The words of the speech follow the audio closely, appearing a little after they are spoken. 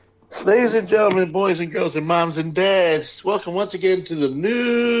Ladies and gentlemen, boys and girls, and moms and dads, welcome once again to the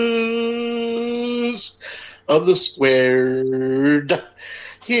news of the squared.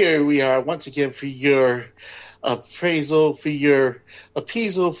 Here we are once again for your appraisal, for your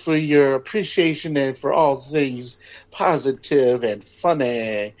appeasal, for your appreciation, and for all things positive and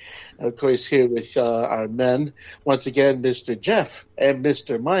funny. And of course, here with our men, once again, Mr. Jeff and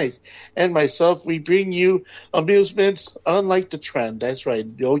Mr. Mike and myself, we bring you amusement unlike the trend. That's right.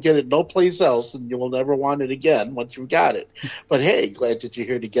 You'll get it no place else, and you will never want it again once you've got it. But hey, glad that you're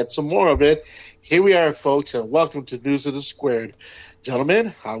here to get some more of it. Here we are, folks, and welcome to News of the Squared.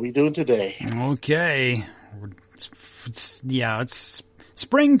 Gentlemen, how are we doing today? Okay. It's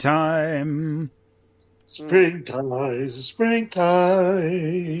springtime. Springtime.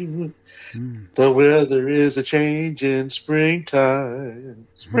 The weather is a change in springtime.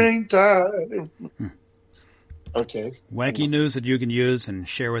 Okay. Wacky news that you can use and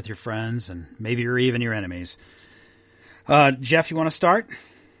share with your friends and maybe even your enemies. Jeff, you want to start?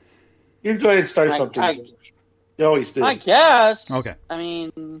 You go ahead and start something. You always do. I guess. Okay. I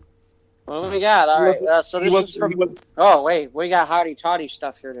mean, what do we got? All right. So this is from... Oh, wait. We got howdy toddy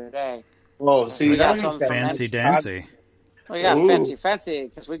stuff here today. Oh, see, we got some fancy dancy. We got fancy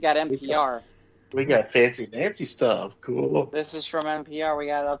because we got NPR. We got fancy dancy stuff. Cool. This is from NPR. We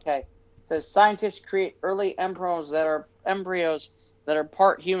got It says scientists create early embryos that are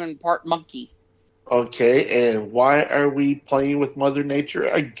part human, part monkey. Okay, and why are we playing with Mother Nature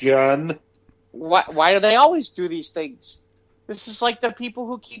again? Why do they always do these things? This is like the people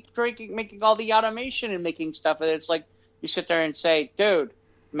who keep making all the automation and making stuff. And it's like you sit there and say, dude,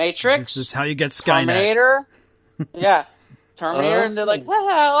 Matrix. This is how you get Skynet. Terminator. Yeah. Terminator. And they're like, I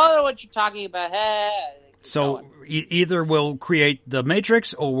don't know what you're talking about. So either we'll create the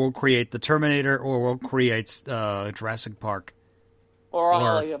Matrix or we'll create the Terminator or we'll create Jurassic Park. Or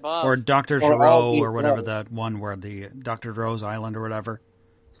all of the above. Or Dr. Gero or whatever that one where the Dr. Gero's Island or whatever.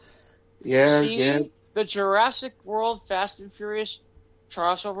 Yeah, See, the Jurassic World Fast and Furious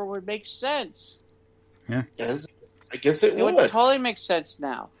crossover would make sense. Yeah. Yes, I guess it would. It would totally make sense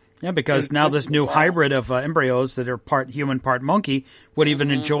now. Yeah, because now this new hybrid of embryos that are part human, part monkey would even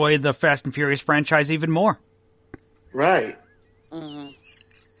enjoy the Fast and Furious franchise even more. Right. Mm-hmm.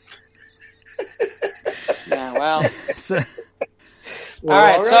 Yeah, well. All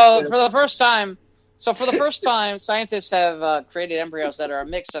right, so for the first time, scientists have created embryos that are a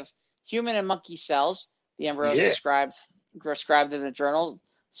mix of human and monkey cells. The embryos described in the journal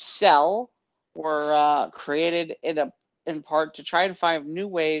Cell were created in part to try and find new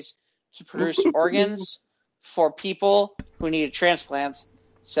ways to produce organs for people who needed transplants,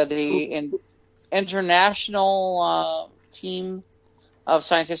 said the international team of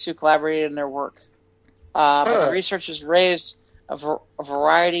scientists who collaborated in their work. But the research has raised a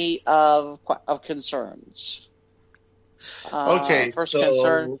variety of concerns.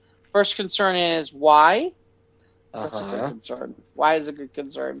 First concern is why? That's a good concern. Why is a good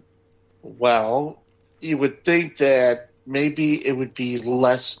concern? Well, you would think that maybe it would be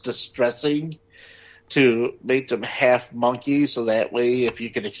less distressing to make them half monkey, so that way if you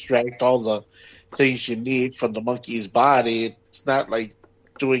can extract all the things you need from the monkey's body, it's not like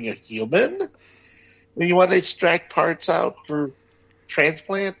doing a human. When you want to extract parts out for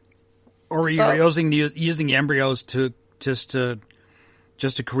transplant, or you're using embryos to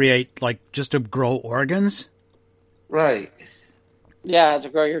create, like, just to grow organs? Right. Yeah, to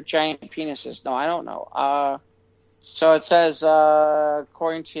grow your giant penises. No, I don't know. So it says,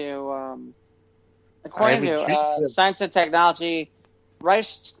 according to Science and Technology,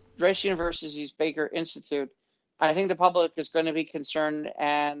 Rice University's Baker Institute, I think the public is going to be concerned,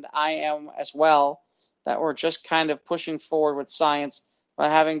 and I am as well, that we're just kind of pushing forward with science by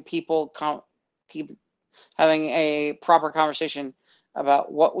having people keep having a proper conversation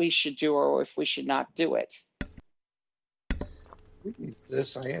about what we should do or if we should not do it.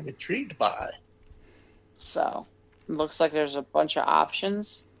 This I am intrigued by. So, it looks like there's a bunch of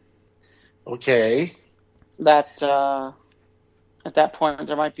options. Okay. That at that point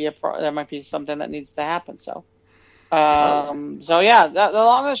there might be something that needs to happen. So, the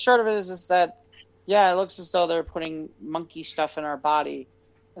long and short of it is that it looks as though they're putting monkey stuff in our body,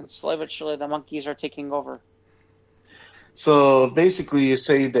 and slowly but surely the monkeys are taking over. So basically, you're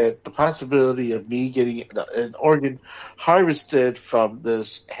saying that the possibility of me getting an organ harvested from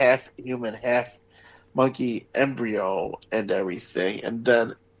this half human, half monkey embryo and everything, and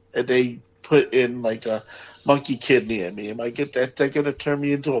then they put in like a monkey kidney in me. Am I get that? They're going to turn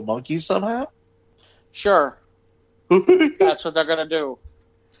me into a monkey somehow? Sure. That's what they're going to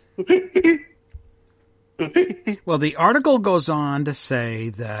do. Well, the article goes on to say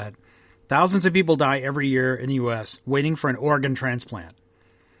that Thousands of people die every year in the U.S. waiting for an organ transplant.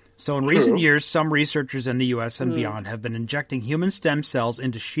 So in recent years, some researchers in the U.S. and beyond have been injecting human stem cells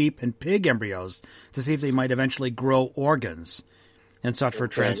into sheep and pig embryos to see if they might eventually grow organs and such for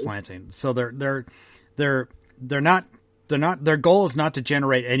transplanting. So they're not their goal is not to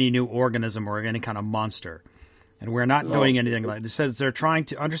generate any new organism or any kind of monster. And we're not doing anything like that. It says they're trying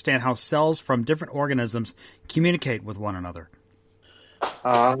to understand how cells from different organisms communicate with one another.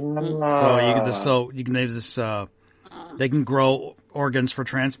 They can grow organs for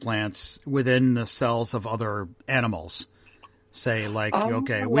transplants within the cells of other animals. Say, like,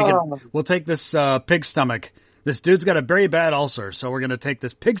 we'll take this pig stomach. This dude's got a very bad ulcer, so we're going to take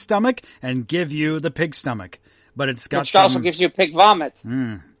this pig stomach and give you the pig stomach. But it's got Which also gives you pig vomit.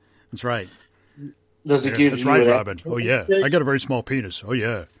 That's right. Does it give That's you right, Robin. Oh, yeah. I got a very small penis. Oh,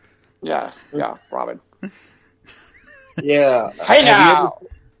 yeah. Yeah, Robin. Yeah. Hey, now!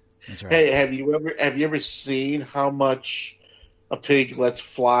 That's right. Hey, have you ever seen how much a pig lets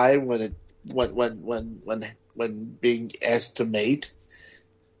fly when being asked to mate?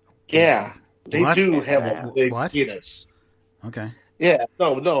 Yeah, they do have a big penis. Okay. Yeah,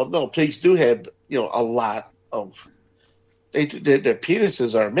 no. Pigs do have a lot of. Their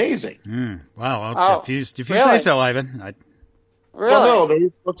penises are amazing. Wow. If you say so, Ivan.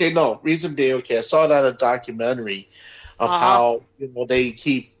 Really? Well, reason being, I saw it on a documentary of how they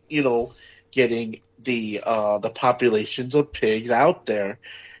keep getting the populations of pigs out there,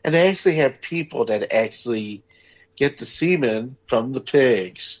 and they actually have people that actually get the semen from the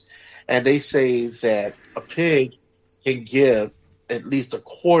pigs, and they say that a pig can give at least a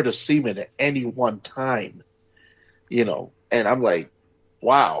quart of semen at any one time, and I'm like,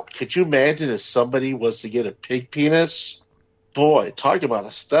 wow, could you imagine if somebody was to get a pig penis? Boy, talk about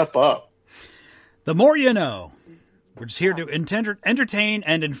a step up. The more you know. We're just here to entertain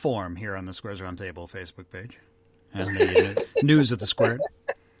and inform here on the Squares Roundtable Facebook page and the News at the Square.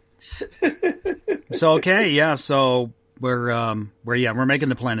 So so we're making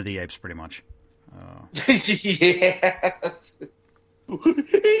the Planet of the Apes pretty much. Yes.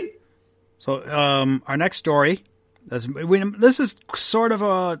 So our next story, this is sort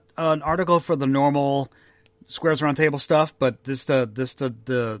of an article for the normal Squares Roundtable stuff, but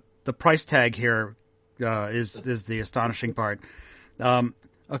the price tag here. Is the astonishing part.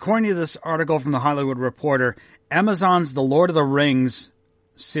 According to this article from the Hollywood Reporter, Amazon's The Lord of the Rings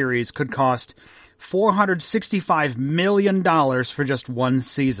series could cost $465 million for just one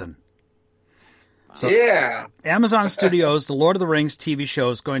season. So Amazon Studios' The Lord of the Rings TV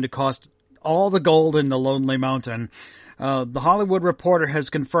show is going to cost all the gold in the Lonely Mountain. The Hollywood Reporter has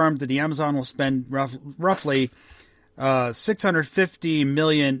confirmed that the Amazon will spend roughly $650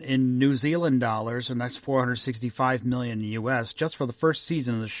 million in New Zealand dollars, and that's $465 million in US just for the first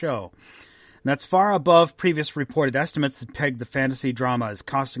season of the show. And that's far above previous reported estimates that pegged the fantasy drama as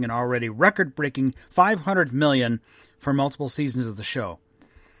costing an already record-breaking $500 million for multiple seasons of the show.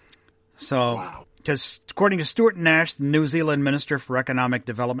 So, because according to Stuart Nash, the New Zealand Minister for Economic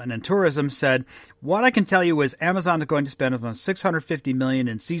Development and Tourism, said, "What I can tell you is Amazon is going to spend about $650 million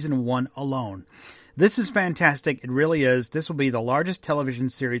in season 1 alone. This is fantastic. It really is. This will be the largest television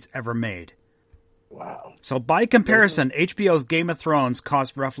series ever made." Wow. So by comparison, HBO's Game of Thrones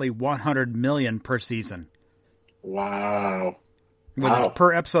cost roughly $100 million per season. Wow. With its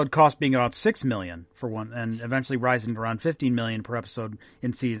per episode cost being about $6 million for one, and eventually rising to around $15 million per episode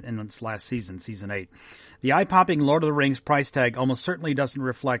in its last season, season 8. The eye-popping Lord of the Rings price tag almost certainly doesn't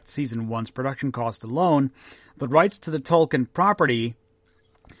reflect season 1's production cost alone, but rights to the Tolkien property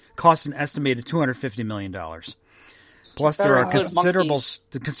cost an estimated $250 million. Plus, there are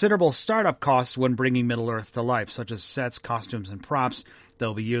considerable startup costs when bringing Middle-earth to life, such as sets, costumes, and props that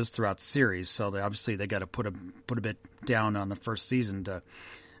will be used throughout the series. So they got to put a bit down on the first season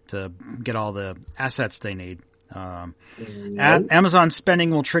to get all the assets they need. Amazon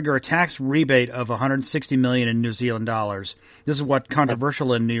spending will trigger a tax rebate of $160 million in New Zealand dollars. This is what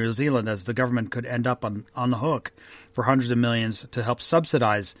controversial in New Zealand, as the government could end up on the hook for hundreds of millions to help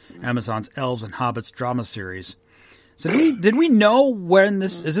subsidize Amazon's Elves and Hobbits drama series. So did we know when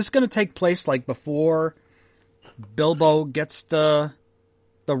is this going to take place, like before Bilbo gets the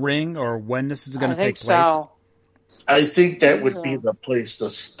ring, or when this is going to take place? So. I think that would be the place to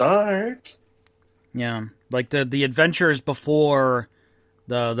start. Yeah, like the adventures before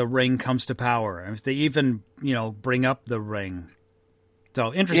the ring comes to power. If they even bring up the ring.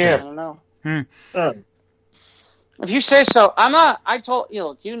 So interesting. Yeah. I don't know. If you say so, I'm not. I told you,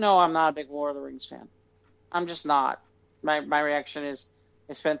 look, I'm not a big Lord of the Rings fan. I'm just not. My reaction is,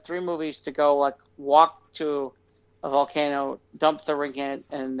 I spent 3 movies to go walk to a volcano, dump the ring in it,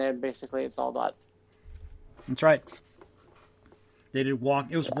 and then basically it's all done. That's right. They did walk.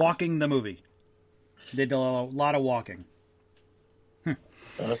 It was Walking the movie. They did a lot of walking.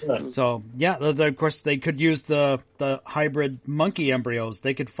 So yeah, of course they could use the hybrid monkey embryos.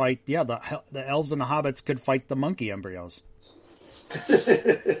 They could fight. Yeah, the elves and the hobbits could fight the monkey embryos.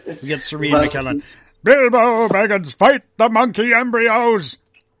 We get Serene McKellen. Bilbo Baggins, fight the monkey embryos.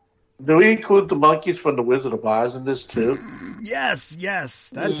 Do we include the monkeys from the Wizard of Oz in this too? Yes,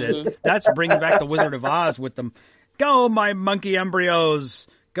 that's it. That's bringing back the Wizard of Oz with them. Go, my monkey embryos.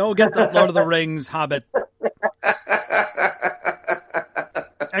 Go get the Lord of the Rings Hobbit.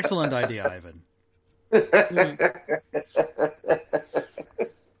 Excellent idea, Ivan.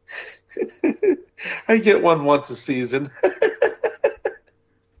 I get one once a season.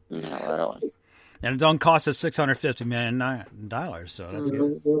 No, really. And it don't cost us $650 million, so that's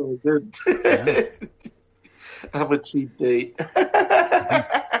good. Good. Yeah. I'm a cheap date.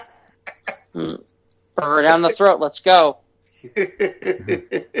 Burr down the throat. Let's go.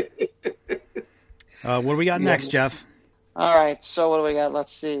 What do we got next, Jeff? All right. So what do we got?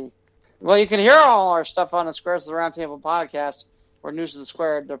 Let's see. Well, you can hear all our stuff on the Squares of the Roundtable podcast or News of the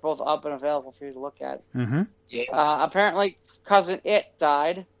Square. They're both up and available for you to look at. Mm-hmm. Yeah. Apparently, Cousin It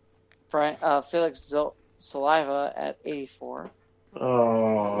died. Felix Saliva at 84.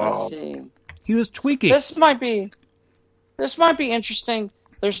 Oh. Let's see. He was tweaking. This might be interesting.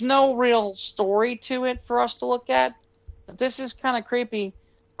 There's no real story to it for us to look at, but this is kind of creepy.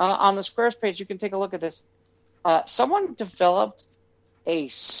 On the Squares page, you can take a look at this. Someone developed a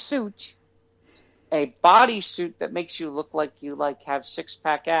suit, a bodysuit that makes you look like you have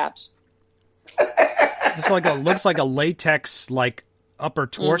 6-pack abs. It's looks like a latex upper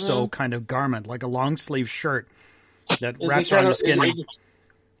torso kind of garment, like a long sleeve shirt that wraps around your skin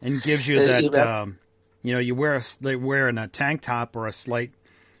and gives you that. You wear in a tank top or a slight.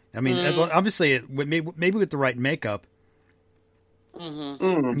 I mean, obviously, maybe with the right makeup on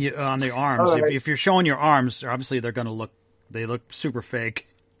the arms. Right. If you're showing your arms, obviously they look super fake.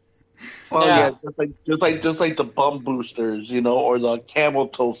 Well, yeah, just like the bum boosters, or the camel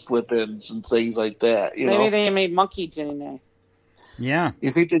toe slip-ins and things like that. Maybe they made monkey DNA. Yeah, you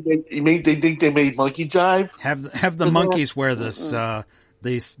think they think they made monkey jive? Have the monkeys wear this the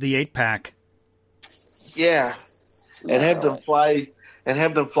 8-pack. Yeah, and have them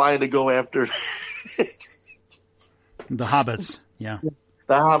fly to go after the hobbits. Yeah,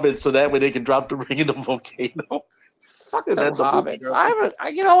 the hobbits, so that way they can drop the ring in the volcano. Fuck the hobbits!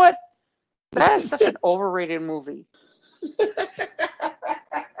 You know what? That is such an overrated movie.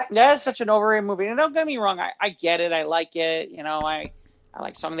 That is such an overrated movie. And don't get me wrong, I get it. I like it. I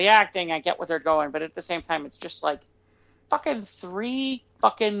like some of the acting. I get what they're going. But at the same time, it's just like fucking 3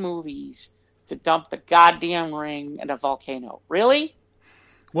 fucking movies to dump the goddamn ring in a volcano. Really?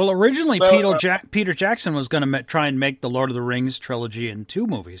 Well, originally, Peter Jackson was going to try and make the Lord of the Rings trilogy in 2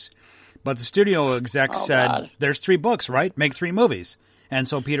 movies. But the studio exec said, there's 3 books, right? Make 3 movies. And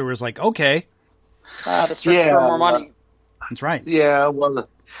so Peter was like, okay. To search for more money. That's right. Yeah, well,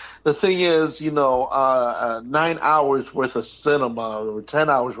 the thing is, 9 hours worth of cinema or 10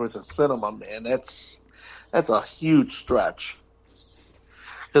 hours worth of cinema, man, that's a huge stretch.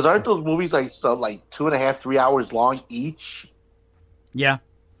 Because aren't those movies like 2.5, 3 hours long each? Yeah.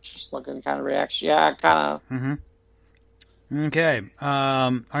 Just looking kind of reaction. Yeah, kind of. Mm-hmm. Okay.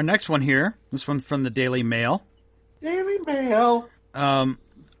 Our next one here, this one from the Daily Mail. Daily Mail.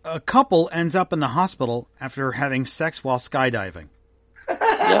 A couple ends up in the hospital after having sex while skydiving.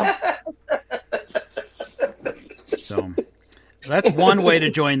 Yeah. So that's one way to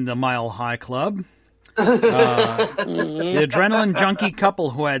join the Mile High Club. The adrenaline junkie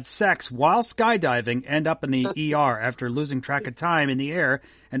couple who had sex while skydiving end up in the ER after losing track of time in the air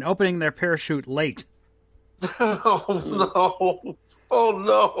and opening their parachute late. Oh, no.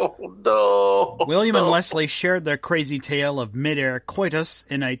 Oh, no. William and Leslie shared their crazy tale of mid-air coitus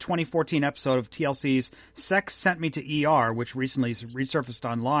in a 2014 episode of TLC's Sex Sent Me to ER, which recently resurfaced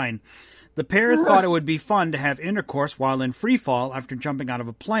online. The pair thought it would be fun to have intercourse while in free fall after jumping out of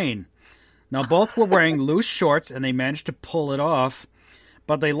a plane. Now, both were wearing loose shorts, and they managed to pull it off.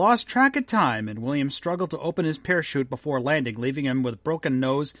 But they lost track of time, and William struggled to open his parachute before landing, leaving him with a broken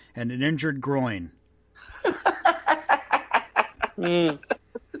nose and an injured groin. Do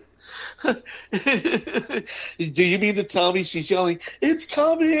you mean to tell me she's yelling, "It's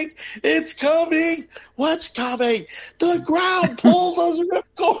coming! It's coming! What's coming? The ground! Pull those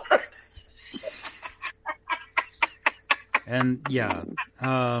ripcord!" And yeah,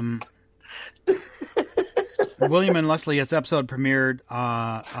 William and Leslie's episode premiered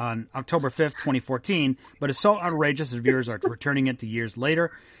on October 5th, 2014, but is so outrageous that viewers are returning it to years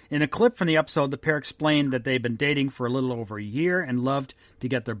later. In a clip from the episode, the pair explained that they've been dating for a little over a year and loved to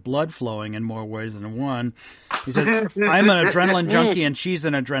get their blood flowing in more ways than one. He says, I'm an adrenaline junkie and she's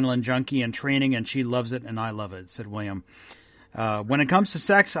an adrenaline junkie and training and she loves it and I love it, said William. When it comes to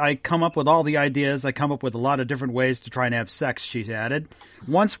sex, I come up with all the ideas. I come up with a lot of different ways to try and have sex, she added.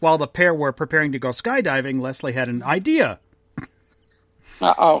 Once, while the pair were preparing to go skydiving, Leslie had an idea.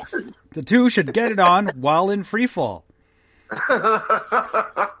 Uh-oh. The two should get it on while in free fall.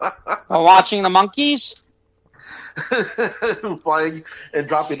 Watching the monkeys? Flying and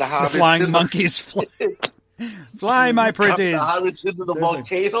dropping the hobbits. The flying monkeys. Fly, my pretties. The hobbits into the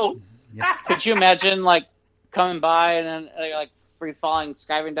volcano. Yeah. Could you imagine, like, coming by and then, like, free falling,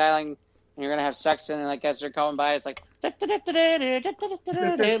 skydiving, and you're going to have sex, and then, like, as they're coming by, it's like, like,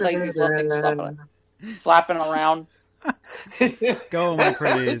 flapping around. Go, my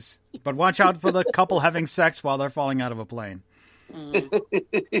pretties. But watch out for the couple having sex while they're falling out of a plane.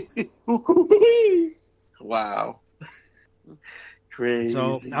 Wow. Crazy.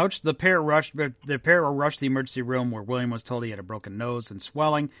 So, ouch, the pair were rushed to the emergency room where William was told he had a broken nose and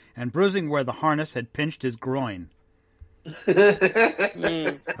swelling and bruising where the harness had pinched his groin.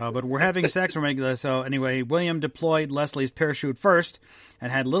 But we're having sex regularly. So anyway, William deployed Leslie's parachute first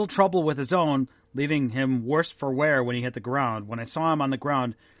and had little trouble with his own, leaving him worse for wear when he hit the ground. When I saw him on the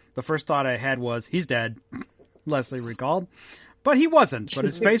ground, the first thought I had was, he's dead, Leslie recalled. But he wasn't. But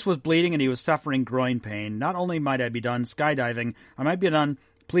his face was bleeding and he was suffering groin pain. Not only might I be done skydiving, I might be done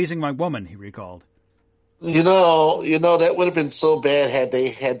pleasing my woman, he recalled. You know that would have been so bad had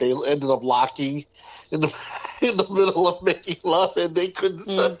they ended up locking in the middle of making love and they couldn't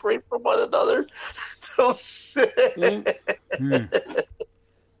separate from one another. So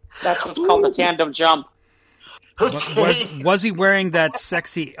That's what's called the tandem jump. Okay. Was he wearing that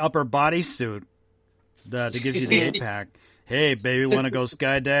sexy upper body suit that gives you the 8-pack? Hey, baby, want to go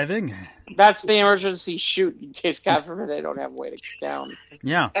skydiving? That's the emergency chute in case, God forbid, they don't have a way to get down.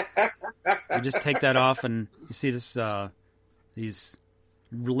 Yeah. You just take that off and you see these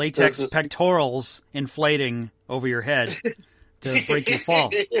latex pectorals inflating over your head to break your fall.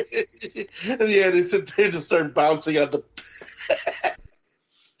 Yeah, they sit there and just start bouncing on the...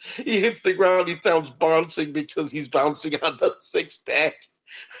 He hits the ground, he sounds bouncing because he's bouncing on the 6-pack.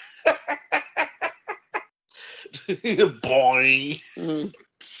 Boing.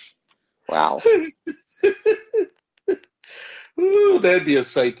 Wow. Ooh, that'd be a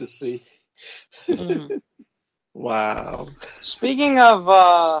sight to see. Wow. Speaking of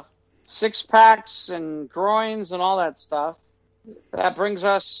 6-packs and groins and all that stuff, that brings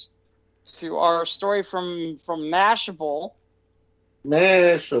us to our story from Mashable.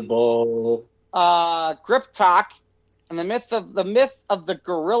 Mashable. Grip Talk and the myth of the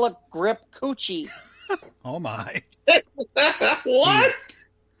Gorilla Grip Coochie. Oh my! What?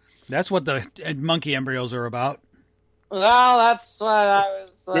 That's what the monkey embryos are about. Well, that's what I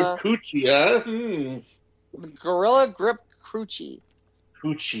was. Coochie, huh? Gorilla Grip Coochie.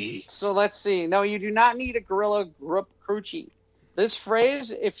 Coochie. So let's see. No, you do not need a Gorilla Grip Coochie. This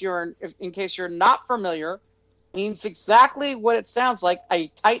phrase, in case you're not familiar, means exactly what it sounds like: a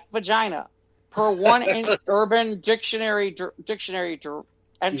tight vagina. Per one in Urban Dictionary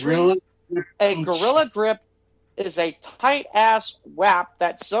entry. Really? A gorilla grip is a tight-ass wrap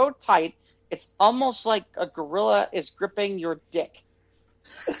that's so tight, it's almost like a gorilla is gripping your dick.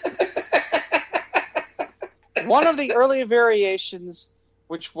 One of the early variations,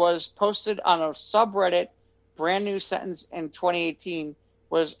 which was posted on a subreddit, Brand New Sentence in 2018,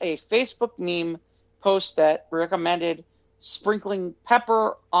 was a Facebook meme post that recommended sprinkling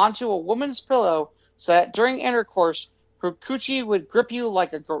pepper onto a woman's pillow so that during intercourse, her coochie would grip you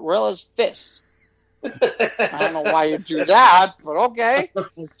like a gorilla's fist. I don't know why you do that, but okay.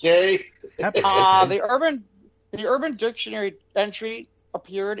 Okay. The Urban Dictionary entry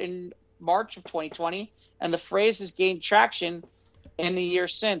appeared in March of 2020, and the phrase has gained traction in the year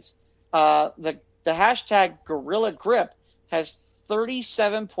since. The hashtag Gorilla Grip has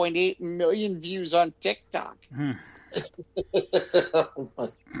 37.8 million views on TikTok. Oh my.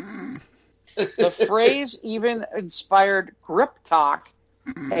 The phrase even inspired Grip Talk,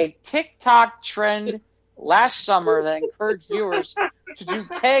 a TikTok trend last summer that encouraged viewers to do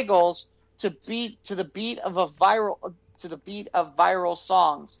kegels to the beat of viral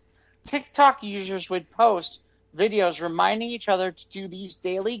songs. TikTok users would post videos reminding each other to do these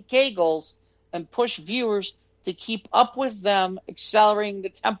daily kegels and push viewers to keep up with them, accelerating the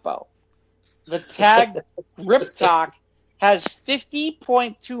tempo. The tag Grip Talk has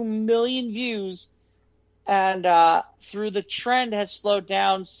 50.2 million views And through the trend has slowed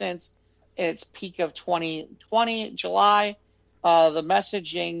down since its peak of 2020, July. The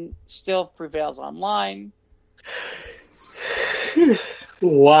messaging still prevails online.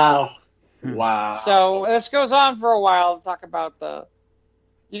 Wow. So this goes on for a while to talk about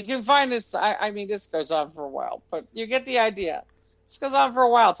you can find this, I mean, this goes on for a while, but you get the idea. This goes on for a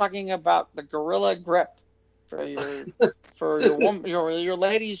while talking about the Gorilla Grip for your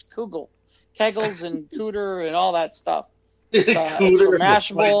ladies' kegels and cooter and all that stuff. Cooter,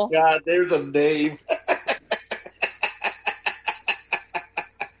 Mashable. Oh my God, there's a name.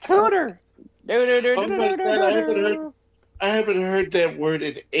 Cooter. Oh my God, I haven't heard that word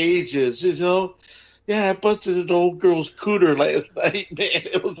in ages, you know? Yeah, I busted an old girl's cooter last night, man.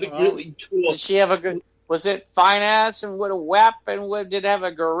 It was really cool. Did she have a good... Was it fine ass and with a WAP and did it have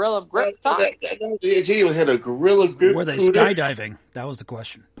a Gorilla Grip top? She had a Gorilla Grip. Were they skydiving? That was the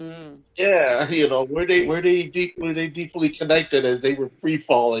question. Mm. Yeah, you know, were they deeply connected as they were free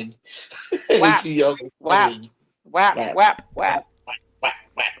falling? WAP. WAP.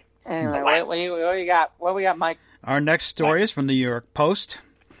 Anyway, what you got? What we got, Mike? Our next story is from the New York Post.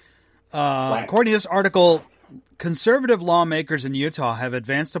 According to this article, conservative lawmakers in Utah have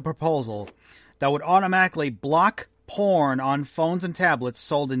advanced a proposal that would automatically block porn on phones and tablets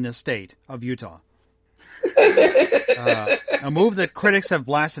sold in the state of Utah. A move that critics have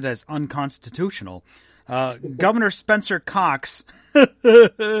blasted as unconstitutional. Governor Spencer Cox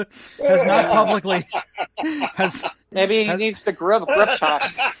has not publicly... Maybe he needs the grip talk.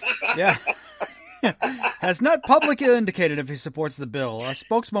 Yeah. Has not publicly indicated if he supports the bill. A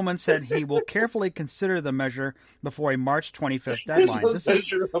spokeswoman said he will carefully consider the measure before a March 25th deadline.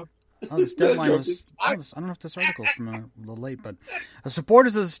 This deadline was... I don't know if this article is from a little late, but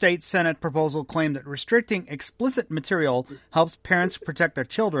supporters of the state Senate proposal claim that restricting explicit material helps parents protect their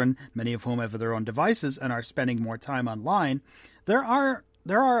children, many of whom have their own devices and are spending more time online. There are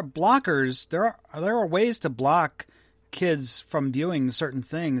blockers. There are ways to block kids from viewing certain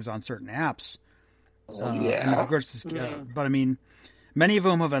things on certain apps. And of course, but I mean, many of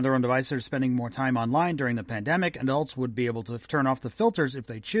whom have their own devices are spending more time online during the pandemic. Adults would be able to turn off the filters if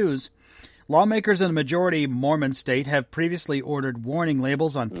they choose. Lawmakers in the majority Mormon state have previously ordered warning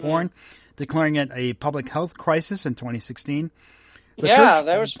labels on porn, declaring it a public health crisis in 2016.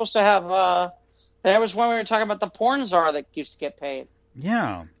 They were supposed to have... that was when we were talking about the porn czar that used to get paid.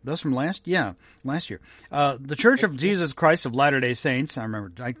 Yeah, those from last year. The Church of Jesus Christ of Latter-day Saints, I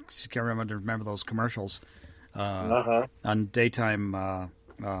can't remember those commercials on daytime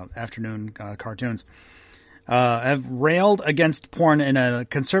afternoon cartoons, have railed against porn in a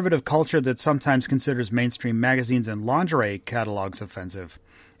conservative culture that sometimes considers mainstream magazines and lingerie catalogs offensive.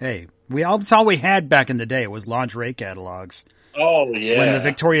 Hey, that's all we had back in the day was lingerie catalogs. Oh, yeah. When the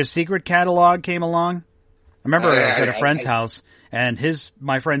Victoria's Secret catalog came along, I remember I was at a friend's house, and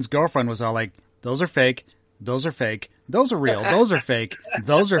my friend's girlfriend was all like, those are fake, those are fake, those are real, those are fake,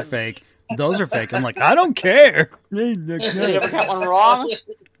 those are fake, those are fake. I'm like, I don't care. Did you ever get one wrong?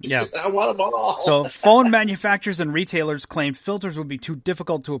 Yeah. I want them all. So phone manufacturers and retailers claimed filters would be too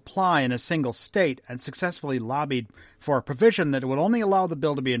difficult to apply in a single state and successfully lobbied for a provision that would only allow the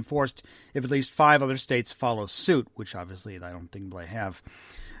bill to be enforced if at least 5 other states follow suit, which obviously I don't think they have.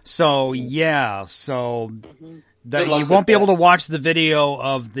 So, yeah, that you won't be able to watch the video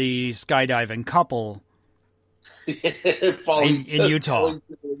of the skydiving couple in Utah.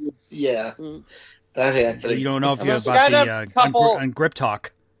 Yeah, that happened. You don't know if you have about on Grip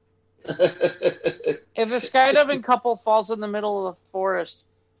Talk. If the skydiving couple falls in the middle of the forest,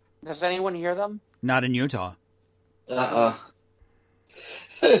 does anyone hear them? Not in Utah.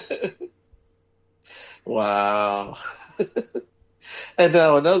 Wow. And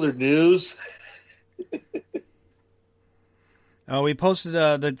now another news. We posted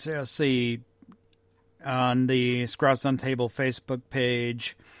on the Scrouts on Table Facebook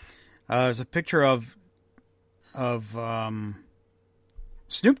page. There's a picture of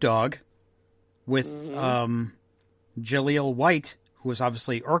Snoop Dogg with Jaleel White, who is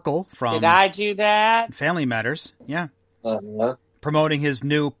obviously Urkel from Did I do that? Family Matters. Yeah. Promoting his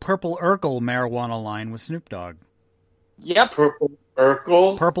new Purple Urkel marijuana line with Snoop Dogg. Yep. Purple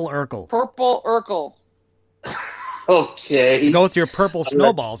Urkel? Purple Urkel. Purple Urkel. Okay. Go with your purple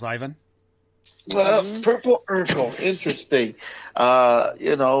snowballs, Ivan. Well, Purple Urkel. Interesting.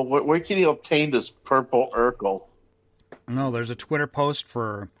 Where can you obtain this Purple Urkel? No, there's a Twitter post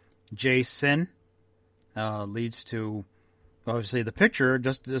for Jay Sin. Leads to, obviously, the picture,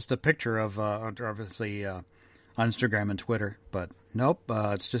 just a picture of, obviously, on Instagram and Twitter. But nope,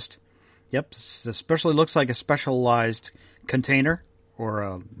 it's just... Yep, especially looks like a specialized container or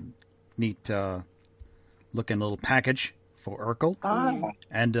a neat looking little package for Urkel.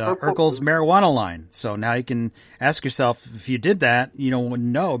 And Purple. Urkel's marijuana line. So now you can ask yourself, if you did that, you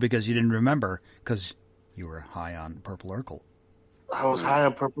don't know because you didn't remember because you were high on Purple Urkel. I was high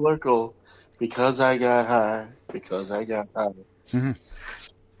on Purple Urkel because I got high. Mm-hmm.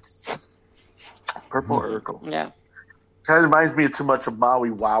 Purple Urkel. Yeah. Kind of reminds me too much of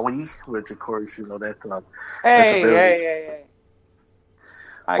Maui Wowie, which of course that's Hey!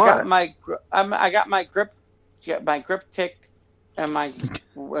 I got my grip tick and my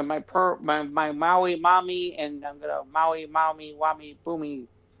Maui mommy, and I'm gonna Maui mommy wami boomy.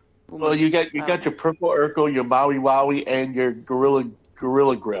 Well, you got your Purple Urkel, your Maui Wowie, and your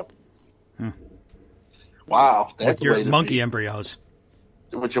Gorilla Grip. Wow, that's with your monkey embryos.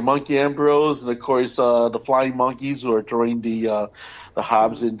 With your monkey embryos, and of course the flying monkeys who are throwing the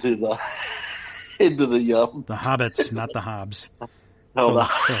Hobbs into the the hobbits, not the Hobbs. No, the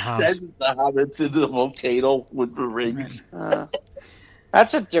hobbits into the volcano with the rings.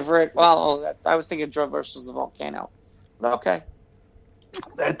 That's a different. Well, I was thinking Joe versus the volcano. But okay.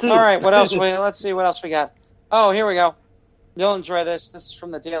 That too. All right. What else? Let's see what else we got. Oh, here we go. You'll enjoy this. This is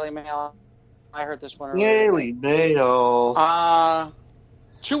from the Daily Mail. I heard this one earlier. Daily Mail.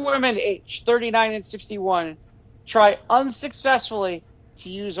 2 women aged 39 and 61 try unsuccessfully to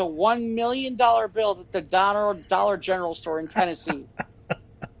use a $1 million bill at the Dollar General store in Tennessee.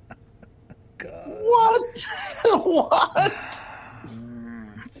 What?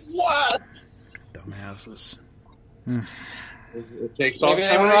 What? Dumbasses. It takes all Maybe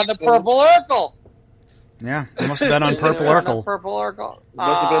they were on the Purple Urkel. Yeah, it must have been on Purple Urkel. Purple Urkel.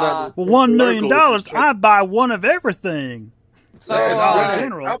 Must have been on Well, $1 million, I buy one of everything. So,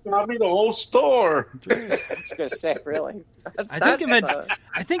 I'll buy me the whole store. I was going to say, really? I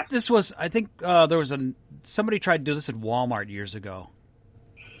think there was somebody tried to do this at Walmart years ago.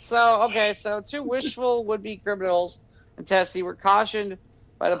 So 2 wishful would-be criminals in Tennessee were cautioned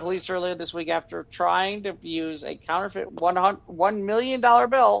by the police earlier this week after trying to use a counterfeit $1 million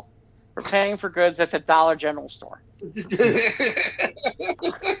bill for paying for goods at the Dollar General store.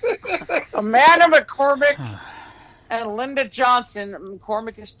 Amanda McCormick and Linda Johnson,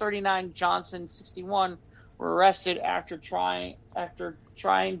 McCormick is 39, Johnson 61, were arrested after trying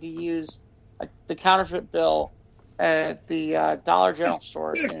to use the counterfeit bill at the Dollar General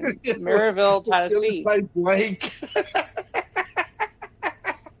store in Maryville, Tennessee. Blank.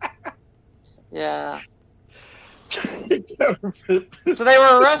 Yeah. So they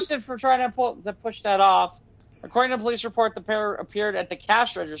were arrested for trying to push that off. According to a police report, the pair appeared at the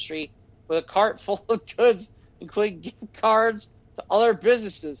cash registry with a cart full of goods, including gift cards to other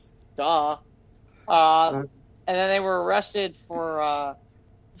businesses. Duh. And then they were arrested for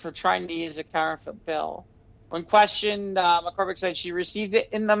trying to use a counterfeit bill. When questioned, McCormick said she received it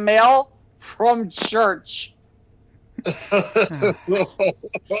in the mail from church.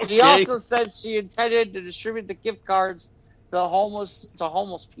 She also said she intended to distribute the gift cards to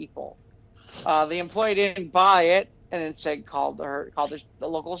homeless people. The employee didn't buy it and instead called the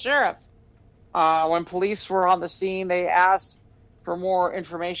local sheriff. When police were on the scene, they asked for more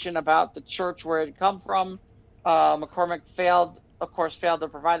information about the church where it had come from. McCormick failed to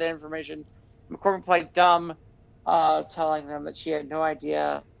provide that information. McCormick played dumb, telling them that she had no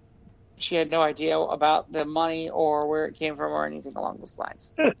idea about the money or where it came from or anything along those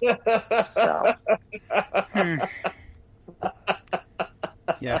lines. So.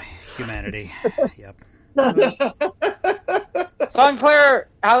 Yeah, humanity. Yep. It's unclear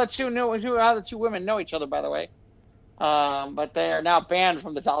how the two women know each other, by the way. But they are now banned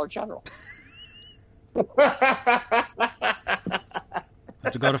from the Dollar General. I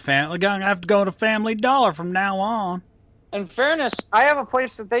have to go to Family Dollar from now on. In fairness, I have a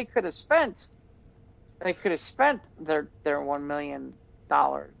place that they could have spent. They could have spent their $1 million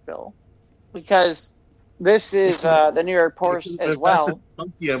bill, because this is the New York Post as well.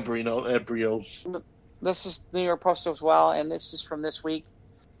 Monkey embryos. This is New York Post as well, and this is from this week.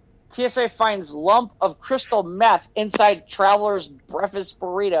 TSA finds lump of crystal meth inside traveler's breakfast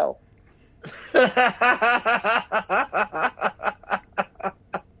burrito.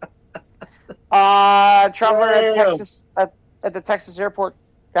 Traveler at the Texas airport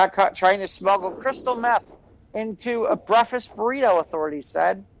got caught trying to smuggle crystal meth into a breakfast burrito, authorities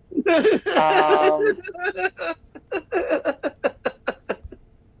said.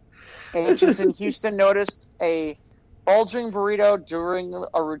 Agents in Houston noticed a bulging burrito during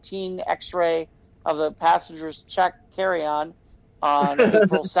a routine X-ray of the passenger's check carry-on on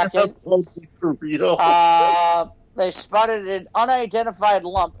April 2nd. They spotted an unidentified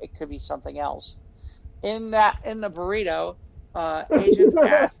lump. It could be something else. In the burrito, agents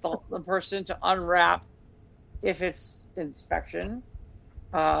asked the person to unwrap if it's inspection.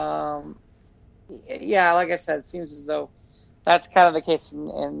 Yeah, like I said, it seems as though that's kind of the case,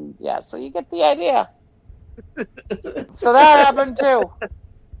 and yeah, so you get the idea. So that happened too.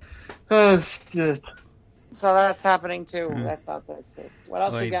 Oh, shit. So that's happening too. That's out there too. What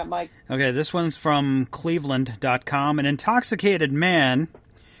else we got, Mike? Okay, this one's from Cleveland.com. An intoxicated man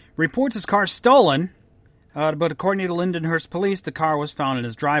reports his car stolen, but according to Lindenhurst police, the car was found in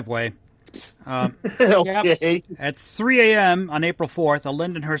his driveway. Okay. At 3 a.m. on April 4th, a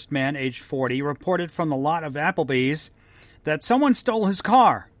Lindenhurst man, aged 40, reported from the lot of Applebee's that someone stole his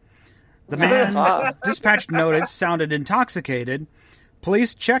car. The man, dispatch noted, sounded intoxicated.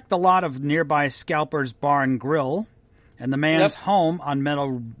 Police checked the lot of nearby Scalper's Bar and Grill and the man's home on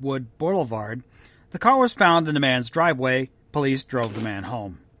Meadowwood Boulevard. The car was found in the man's driveway. Police drove the man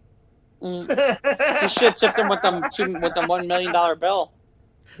home. You should have tipped him with the $1 million bill.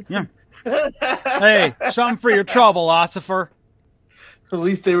 Yeah. Hey, something for your trouble, Ossifer. At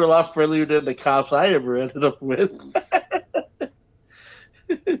least they were a lot friendlier than the cops I ever ended up with.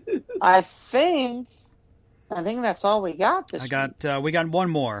 I think that's all we got this week. We got one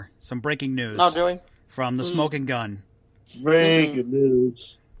more. Some breaking news. No, doing from the Smoking Gun. Breaking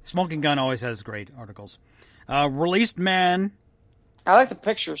news. Smoking Gun always has great articles. Released man. I like the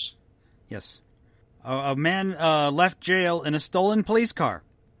pictures. Yes. A man left jail in a stolen police car.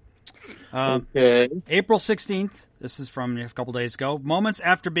 Okay. April 16th, this is from a couple days ago, moments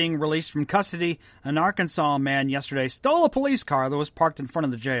after being released from custody, an Arkansas man yesterday stole a police car that was parked in front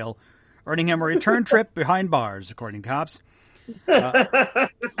of the jail, earning him a return trip behind bars, according to cops.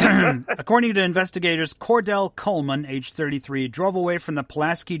 According to investigators, Cordell Coleman, age 33, drove away from the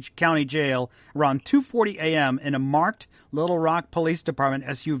Pulaski County Jail around 2:40 a.m. in a marked Little Rock Police Department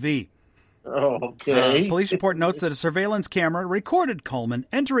SUV. Okay. Police report notes that a surveillance camera recorded Coleman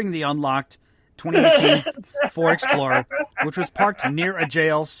entering the unlocked 2018 Ford Explorer, which was parked near a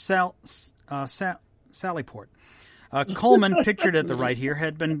jail Sallyport. Coleman, pictured at the right here,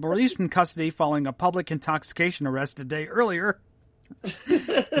 had been released from custody following a public intoxication arrest a day earlier.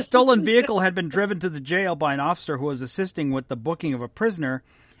 The stolen vehicle had been driven to the jail by an officer who was assisting with the booking of a prisoner.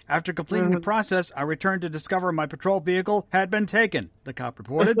 After completing the process, I returned to discover my patrol vehicle had been taken, the cop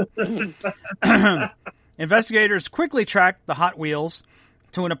reported. Investigators quickly tracked the Hot Wheels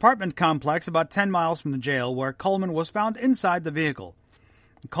to an apartment complex about 10 miles from the jail, where Coleman was found inside the vehicle.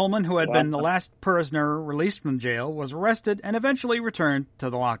 Coleman, who had been the last prisoner released from jail, was arrested and eventually returned to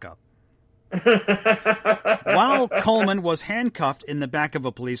the lockup. While Coleman was handcuffed in the back of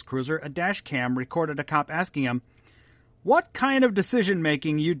a police cruiser, a dash cam recorded a cop asking him, "What kind of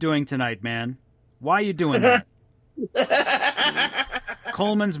decision-making you doing tonight, man? Why you doing that?"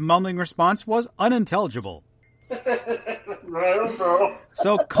 Coleman's mumbling response was unintelligible. I don't know.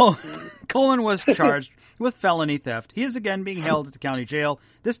 So Coleman was charged with felony theft. He is again being held at the county jail,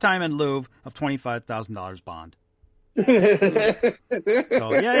 this time in lieu of $25,000 bond. So,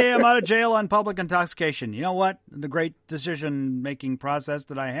 I'm out of jail on public intoxication. You know what? The great decision-making process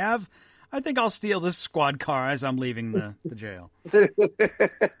that I have, I think I'll steal this squad car as I'm leaving the jail.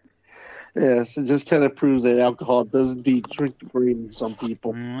 Yes, it just kind of proves that alcohol does indeed shrink the brain in some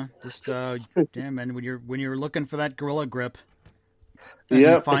people. Man, when you're looking for that gorilla grip,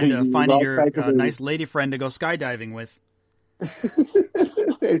 you finding your nice lady friend to go skydiving with.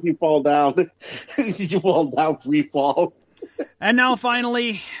 And you fall down. You fall down free fall. And now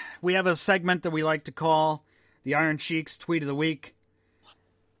finally, we have a segment that we like to call the Iron Sheik's Tweet of the Week,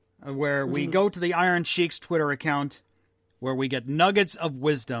 where we go to the Iron Sheik's Twitter account, where we get nuggets of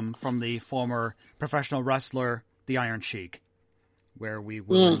wisdom from the former professional wrestler, the Iron Sheik, where we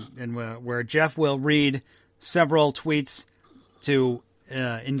will, where Jeff will read several tweets to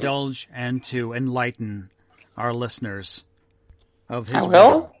indulge and to enlighten our listeners of his. I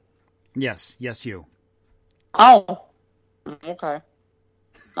will? Wisdom. Yes, you. Oh, okay.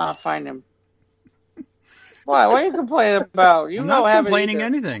 I'll find him. What are you complaining about? I'm not complaining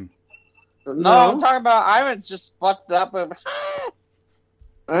anything. No, I'm talking about Ivan's just fucked up. I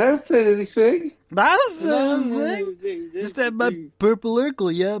haven't said anything. That's something. Just that my purple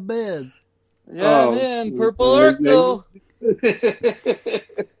Urkel, yeah, man. Yeah, man, purple Urkel.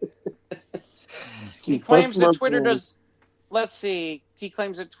 He claims that Twitter does. Let's see. He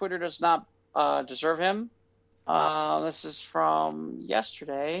claims that Twitter does not deserve him. This is from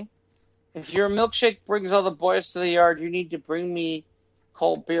yesterday. If your milkshake brings all the boys to the yard, you need to bring me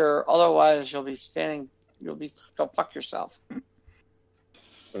cold beer. Otherwise, you'll go fuck yourself.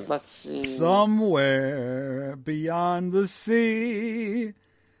 Let's see. Somewhere beyond the sea.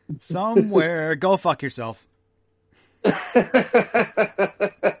 Somewhere. Go fuck yourself.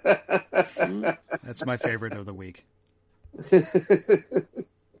 That's my favorite of the week.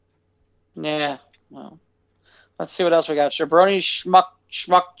 Yeah. Well, let's see what else we got. Jabroni Schmuck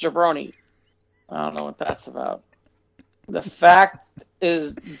Jabroni. I don't know what that's about. The fact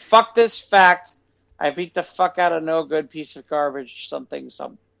is, fuck this fact. I beat the fuck out of no good piece of garbage. Something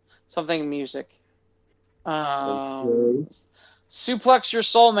music. Suplex your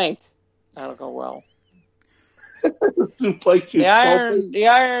soulmate. That'll go well. The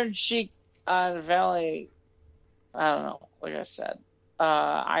Iron Sheik on Valley. I don't know. Like I said,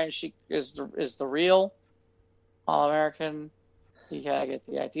 Iron Sheik is the real All-American. You gotta get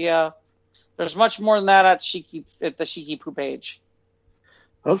the idea. There's much more than that at the Shiki Poo page.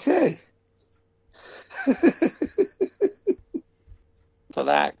 Okay. So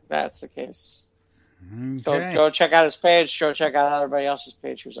that's the case. Okay. Go check out his page. Go check out everybody else's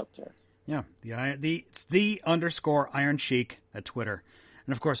page who's up there. Yeah, it's the _ Iron Sheik at Twitter,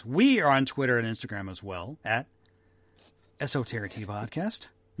 and of course we are on Twitter and Instagram as well at Esoterity Podcast.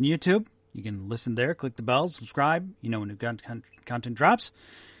 On YouTube, you can listen there, click the bell, subscribe. You know when new content drops.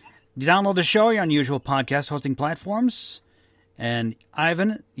 You download the show, you're on usual podcast hosting platforms. And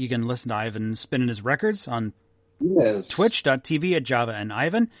Ivan, you can listen to Ivan spinning his records on twitch.tv at Java and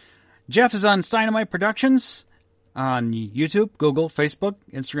Ivan. Jeff is on Steinamite Productions on YouTube, Google, Facebook,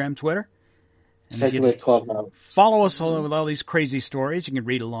 Instagram, Twitter. And follow us with all these crazy stories. You can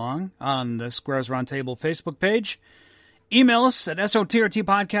read along on the Squares Roundtable Facebook page. Email us at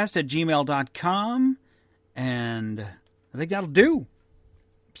esotertpodcast@gmail.com. And I think that'll do.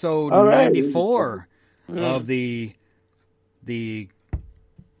 So 94 of the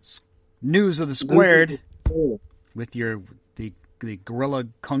news of the squared with the gorilla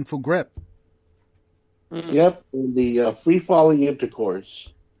kung fu grip. Yep, and the free falling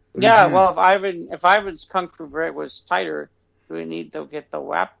intercourse. Yeah, well, if Ivan's kung fu grip was tighter, do we need to get the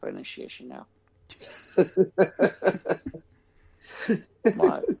WAP initiation now?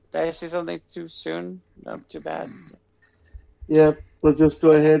 What? Did I say something too soon? No, too bad. Yep, we'll just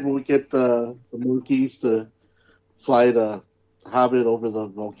go ahead. We'll get the monkeys to fly the Hobbit over the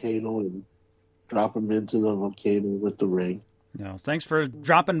volcano and drop him into the volcano with the ring. No, thanks for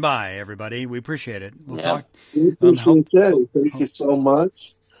dropping by, everybody. We appreciate it. We'll talk. We appreciate it. Thank you so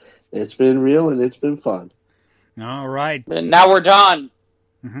much. It's been real and it's been fun. All right. And now we're done.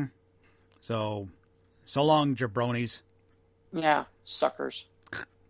 Mm-hmm. So long, jabronis. Yeah, suckers.